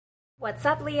What's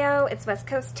up, Leo? It's West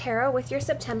Coast Tarot with your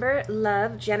September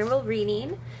love general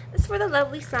reading. This is for the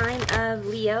lovely sign of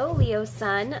Leo, Leo's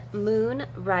sun, moon,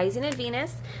 rising, and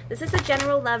Venus. This is a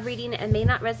general love reading and may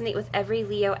not resonate with every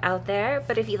Leo out there,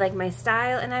 but if you like my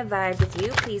style and I vibe with you,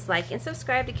 please like and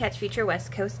subscribe to catch future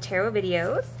West Coast Tarot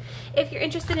videos. If you're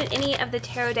interested in any of the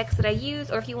tarot decks that I use,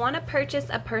 or if you want to purchase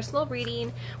a personal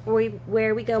reading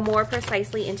where we go more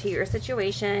precisely into your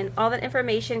situation, all that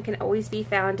information can always be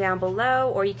found down below,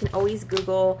 or you can always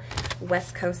Google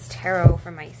West Coast Tarot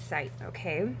for my site,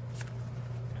 okay?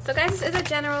 So guys, this is a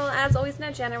general, as always in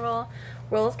a general,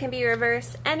 roles can be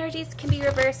reversed, energies can be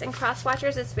reversed, and cross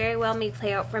watchers is very well may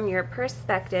play out from your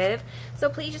perspective. So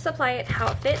please just apply it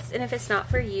how it fits, and if it's not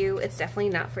for you, it's definitely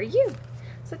not for you.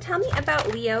 So tell me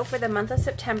about Leo for the month of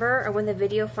September, or when the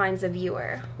video finds a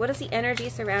viewer. What is the energy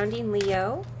surrounding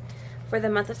Leo for the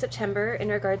month of September in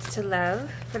regards to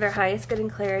love? For their highest good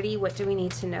and clarity, what do we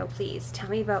need to know, please? Tell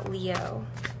me about Leo.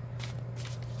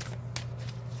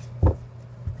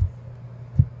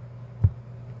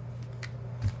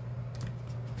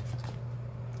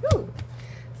 Ooh,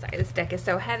 sorry, this deck is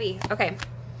so heavy. Okay,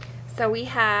 so we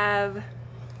have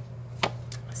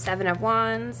Seven of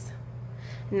Wands,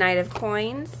 Knight of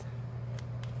Coins,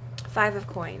 Five of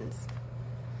Coins,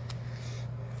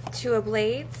 Two of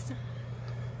Blades,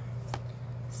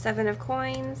 Seven of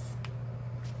Coins,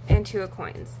 and Two of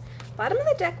Coins. Bottom of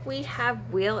the deck, we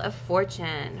have Wheel of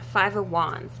Fortune, Five of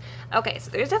Wands. Okay, so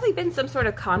there's definitely been some sort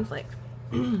of conflict.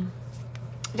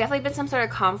 Definitely been some sort of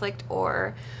conflict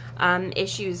or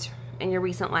issues in your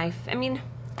recent life. I mean,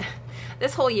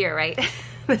 this whole year, right?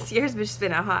 This year's just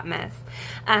been a hot mess.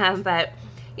 But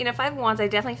you know, Five of Wands, I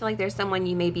definitely feel like there's someone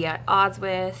you may be at odds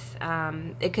with.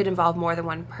 It could involve more than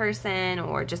one person,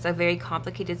 or just a very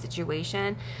complicated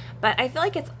situation. But I feel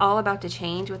like it's all about to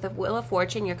change. With the Wheel of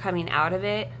Fortune, you're coming out of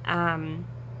it.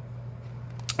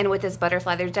 And with this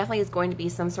butterfly, there definitely is going to be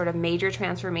some sort of major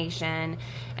transformation.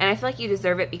 And I feel like you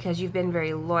deserve it because you've been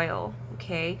very loyal,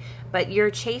 okay? But you're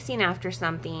chasing after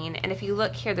something. And if you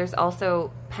look here, there's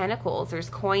also pentacles. There's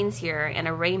coins here and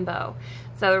a rainbow.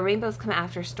 So the rainbows come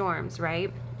after storms,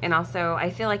 right? And also,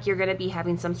 I feel like you're going to be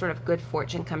having some sort of good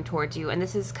fortune come towards you. And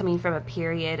this is coming from a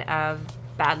period of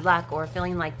bad luck, or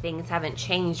feeling like things haven't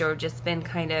changed, or just been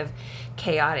kind of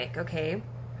chaotic, okay?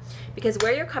 Because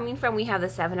where you're coming from, we have the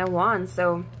Seven of Wands.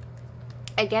 So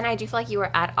again, I do feel like you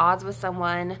were at odds with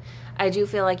someone. I do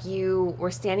feel like you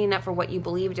were standing up for what you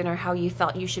believed in, or how you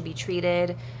felt you should be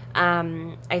treated.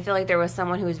 I feel like there was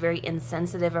someone who was very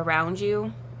insensitive around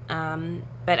you.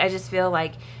 But I just feel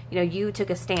like, you know, you took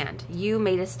a stand. You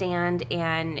made a stand,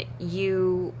 and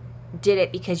you did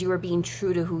it because you were being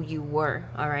true to who you were,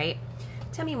 all right?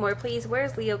 Tell me more, please.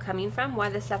 Where's Leo coming from? Why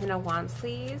the Seven of Wands,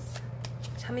 please?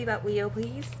 Tell me about Leo,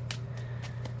 please.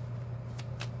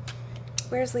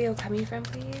 Where's Leo coming from,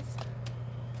 please?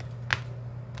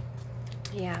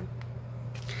 Yeah.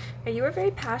 You were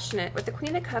very passionate. With the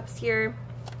Queen of Cups here,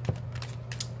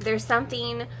 there's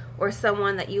something or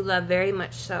someone that you love very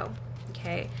much so,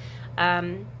 okay?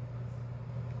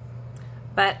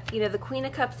 But, you know, the Queen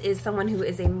of Cups is someone who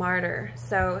is a martyr.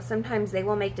 So sometimes they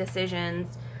will make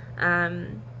decisions,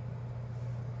 even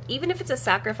if it's a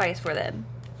sacrifice for them,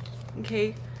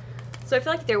 okay? So I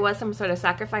feel like there was some sort of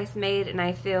sacrifice made, and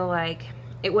I feel like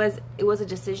it was a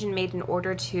decision made in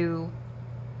order to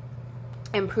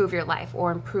improve your life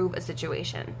or improve a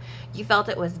situation. You felt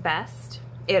it was best.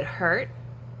 It hurt,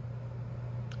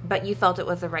 but you felt it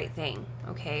was the right thing,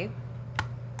 okay?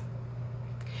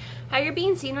 How you're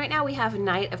being seen right now, we have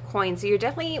Knight of Coins. So you're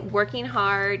definitely working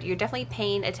hard. You're definitely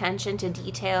paying attention to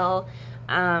detail.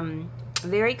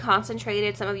 Very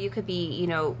concentrated. Some of you could be, you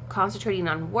know, concentrating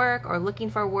on work, or looking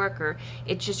for work, or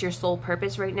it's just your sole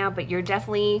purpose right now. But you're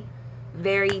definitely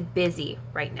very busy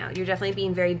right now. You're definitely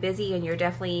being very busy, and you're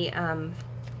definitely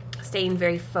staying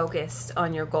very focused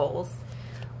on your goals.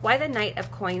 Why the Knight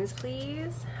of Coins,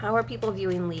 please? How are people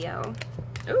viewing Leo?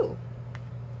 Ooh.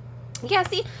 Yeah,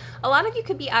 see, a lot of you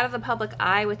could be out of the public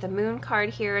eye with the Moon card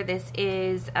here. This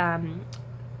is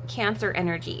Cancer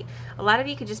energy. A lot of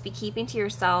you could just be keeping to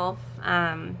yourself,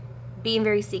 being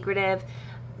very secretive,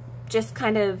 just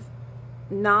kind of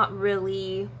not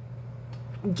really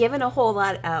giving a whole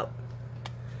lot out.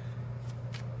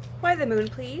 Why the Moon,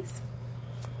 please?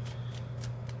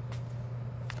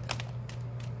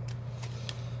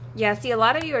 Yeah, see, a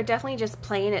lot of you are definitely just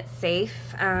playing it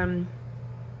safe.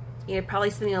 You know, probably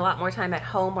spending a lot more time at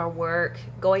home or work,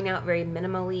 going out very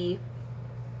minimally,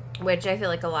 which I feel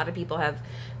like a lot of people have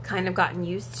kind of gotten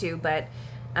used to. But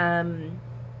you're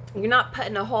not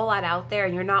putting a whole lot out there,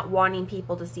 and you're not wanting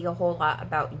people to see a whole lot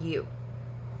about you.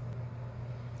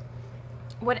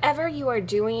 whatever you are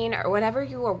doing or whatever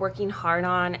you are working hard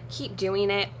on, keep doing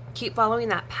it. Keep following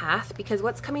that path, because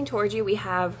what's coming towards you, we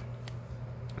have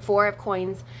 4 of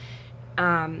coins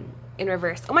in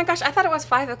reverse. Oh my gosh, I thought it was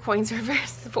 5 of coins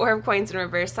reverse, 4 of coins in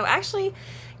reverse. So actually,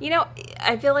 you know,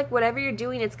 I feel like whatever you're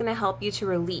doing, it's going to help you to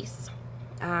release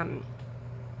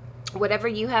whatever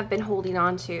you have been holding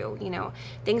on to. You know,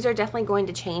 things are definitely going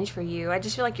to change for you. I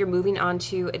just feel like you're moving on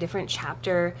to a different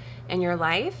chapter in your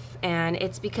life, and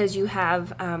it's because you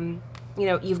have, you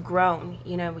know, you've grown,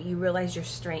 you know, you realize your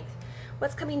strength.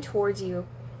 What's coming towards you?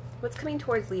 What's coming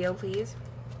towards Leo, please?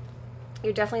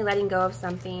 You're definitely letting go of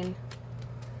something.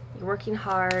 You're working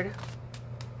hard,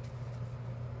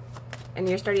 and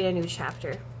you're starting a new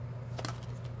chapter.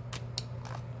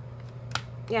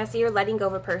 Yeah, so you're letting go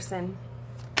of a person.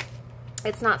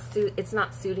 It's not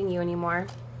suiting you anymore,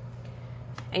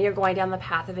 and you're going down the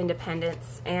path of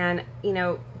independence. And you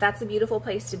know, that's a beautiful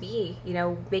place to be. You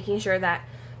know, making sure that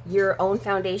your own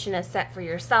foundation is set for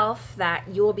yourself, that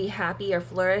you will be happy or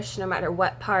flourish no matter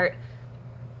what part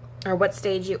or what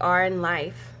stage you are in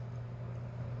life.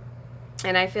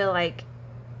 And I feel like,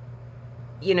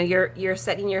 you know, you're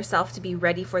setting yourself to be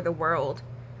ready for the world,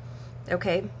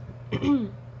 okay?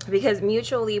 Because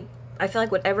mutually, I feel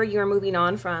like whatever you're moving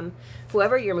on from,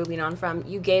 whoever you're moving on from,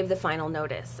 you gave the final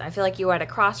notice. I feel like you were at a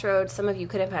crossroads. Some of you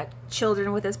could have had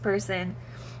children with this person,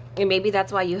 and maybe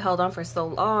that's why you held on for so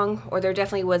long. Or there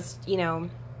definitely was, you know,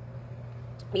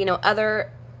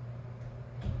 other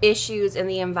issues in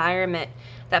the environment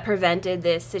that prevented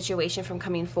this situation from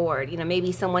coming forward. You know,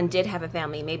 maybe someone did have a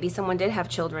family, maybe someone did have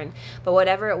children, but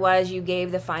whatever it was, you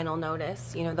gave the final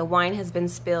notice. You know, the wine has been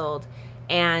spilled,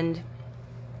 and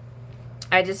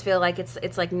I just feel like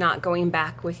it's like not going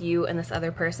back with you and this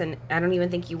other person. I don't even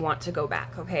think you want to go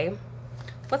back, okay?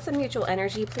 What's the mutual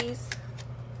energy, please?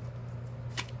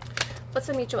 What's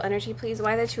the mutual energy, please?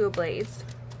 Why the 2 of Blades?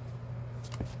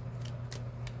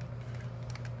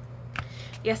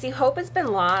 Yeah, see, hope has been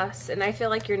lost, and I feel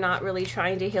like you're not really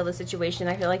trying to heal the situation.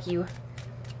 I feel like you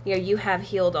have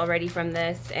healed already from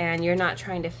this, and you're not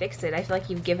trying to fix it. I feel like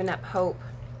you've given up hope.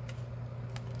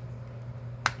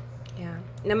 Yeah.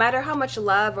 No matter how much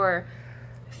love or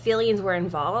feelings were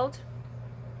involved,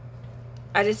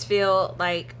 I just feel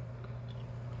like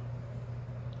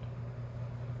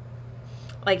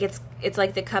it's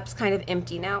like the cup's kind of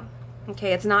empty now.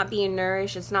 Okay, it's not being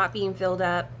nourished, it's not being filled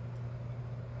up.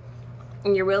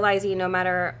 And you're realizing no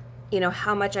matter, you know,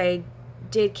 how much I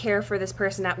did care for this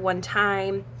person at one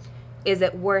time, is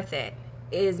it worth it?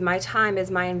 Is my time, is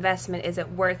my investment, is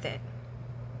it worth it?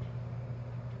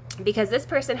 Because this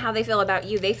person, how they feel about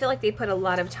you, they feel like they put a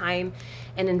lot of time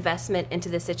and investment into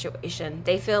the situation.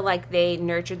 They feel like they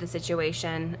nurtured the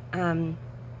situation.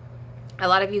 A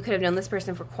lot of you could have known this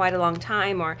person for quite a long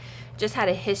time, or just had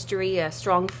a history, a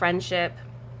strong friendship.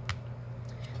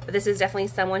 But this is definitely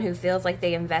someone who feels like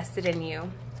they invested in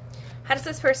you. How does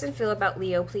this person feel about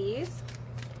Leo, please?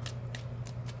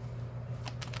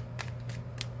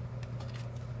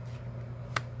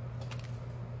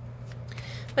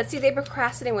 But see, they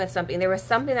procrastinated with something. There was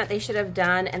something that they should have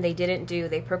done and they didn't do.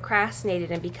 They procrastinated,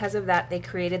 and because of that, they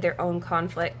created their own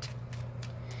conflict.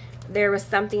 There was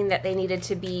something that they needed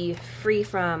to be free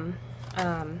from,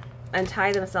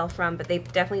 untie themselves from, but they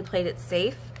definitely played it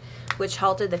safe, which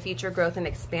halted the future growth and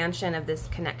expansion of this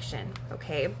connection,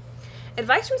 okay?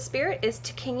 Advice from Spirit is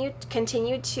to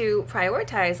continue to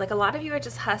prioritize. Like, a lot of you are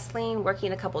just hustling,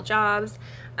 working a couple jobs,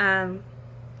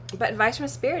 but advice from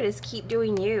Spirit is keep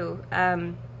doing you.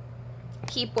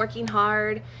 Keep working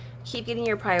hard, keep getting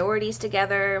your priorities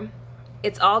together.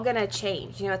 It's all going to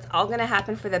change. You know, it's all going to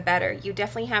happen for the better. You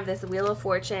definitely have this Wheel of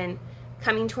Fortune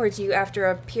coming towards you after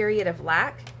a period of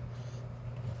lack.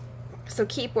 So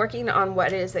keep working on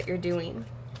what it is that you're doing.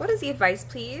 What is the advice,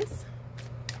 please?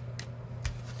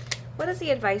 What is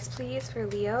the advice, please, for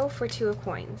Leo for 2 of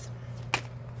Coins?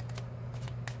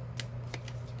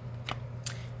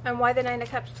 And why the 9 of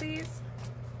Cups, please?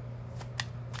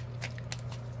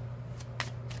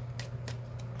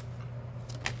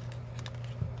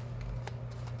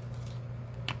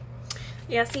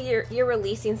 Yeah, see, you're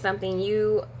releasing something.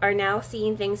 You are now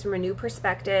seeing things from a new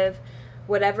perspective.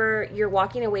 Whatever you're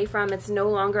walking away from, it's no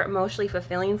longer emotionally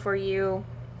fulfilling for you.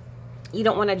 You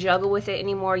don't want to juggle with it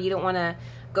anymore. You don't want to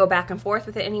go back and forth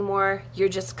with it anymore. You're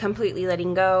just completely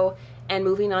letting go and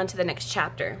moving on to the next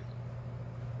chapter.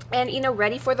 And, you know,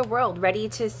 ready for the world, ready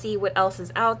to see what else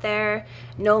is out there,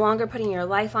 no longer putting your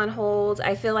life on hold.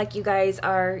 I feel like you guys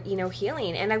are, you know,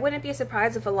 healing. And I wouldn't be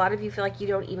surprised if a lot of you feel like you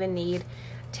don't even need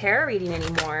tarot reading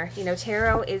anymore. You know,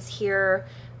 tarot is here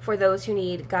for those who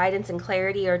need guidance and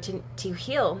clarity or to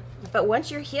heal. But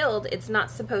once you're healed, it's not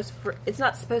supposed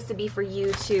to be for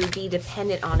you to be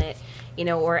dependent on it, you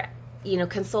know, or, you know,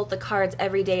 consult the cards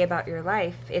every day about your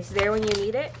life. It's there when you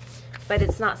need it, but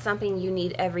it's not something you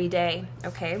need every day,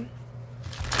 okay?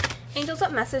 Angels,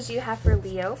 what message do you have for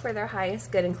Leo for their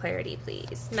highest good and clarity,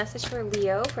 please? Message for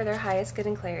Leo for their highest good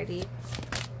and clarity.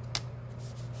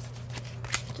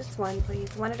 Just one,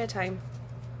 please. One at a time.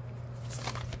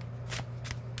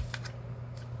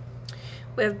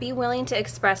 We have be willing to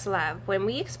express love. When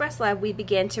we express love, we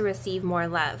begin to receive more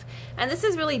love. And this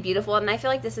is really beautiful, and I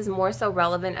feel like this is more so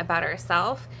relevant about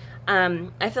ourselves.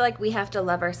 I feel like we have to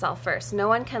love ourselves first. No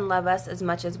one can love us as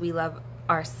much as we love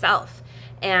ourselves.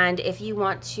 And if you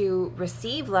want to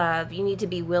receive love, you need to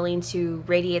be willing to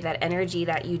radiate that energy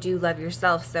that you do love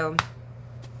yourself. So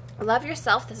love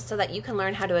yourself so that you can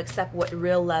learn how to accept what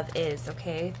real love is,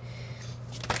 okay?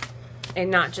 And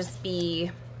not just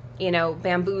be, you know,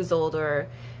 bamboozled or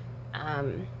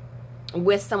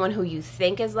with someone who you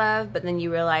think is love, but then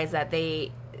you realize that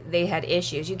they had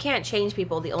issues. You can't change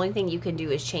people. The only thing you can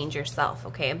do is change yourself,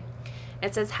 okay?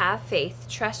 It says, have faith.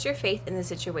 Trust your faith in the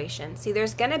situation. See,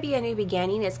 there's going to be a new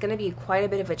beginning. It's going to be quite a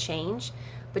bit of a change,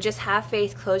 but just have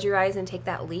faith. Close your eyes and take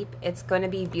that leap. It's going to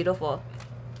be beautiful.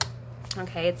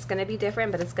 Okay, it's going to be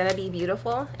different, but it's going to be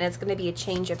beautiful, and it's going to be a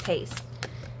change of pace.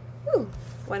 Woo.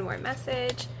 One more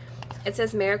message. It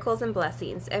says, miracles and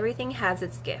blessings. Everything has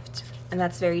its gift, and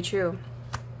that's very true.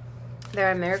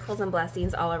 There are miracles and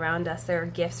blessings all around us. There are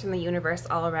gifts from the universe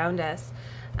all around us.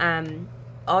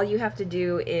 All you have to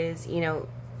do is, you know,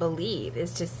 believe,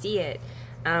 is to see it.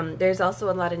 There's also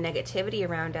a lot of negativity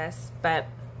around us, but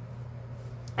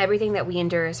everything that we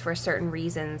endure is for certain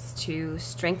reasons to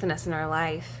strengthen us in our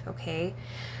life, okay?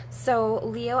 So,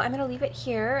 Leo, I'm going to leave it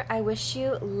here. I wish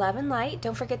you love and light.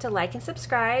 Don't forget to like and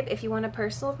subscribe. If you want a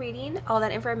personal reading, all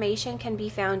that information can be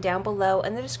found down below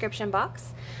in the description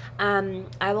box.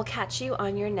 I will catch you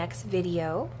on your next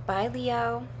video. Bye,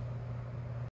 Leo.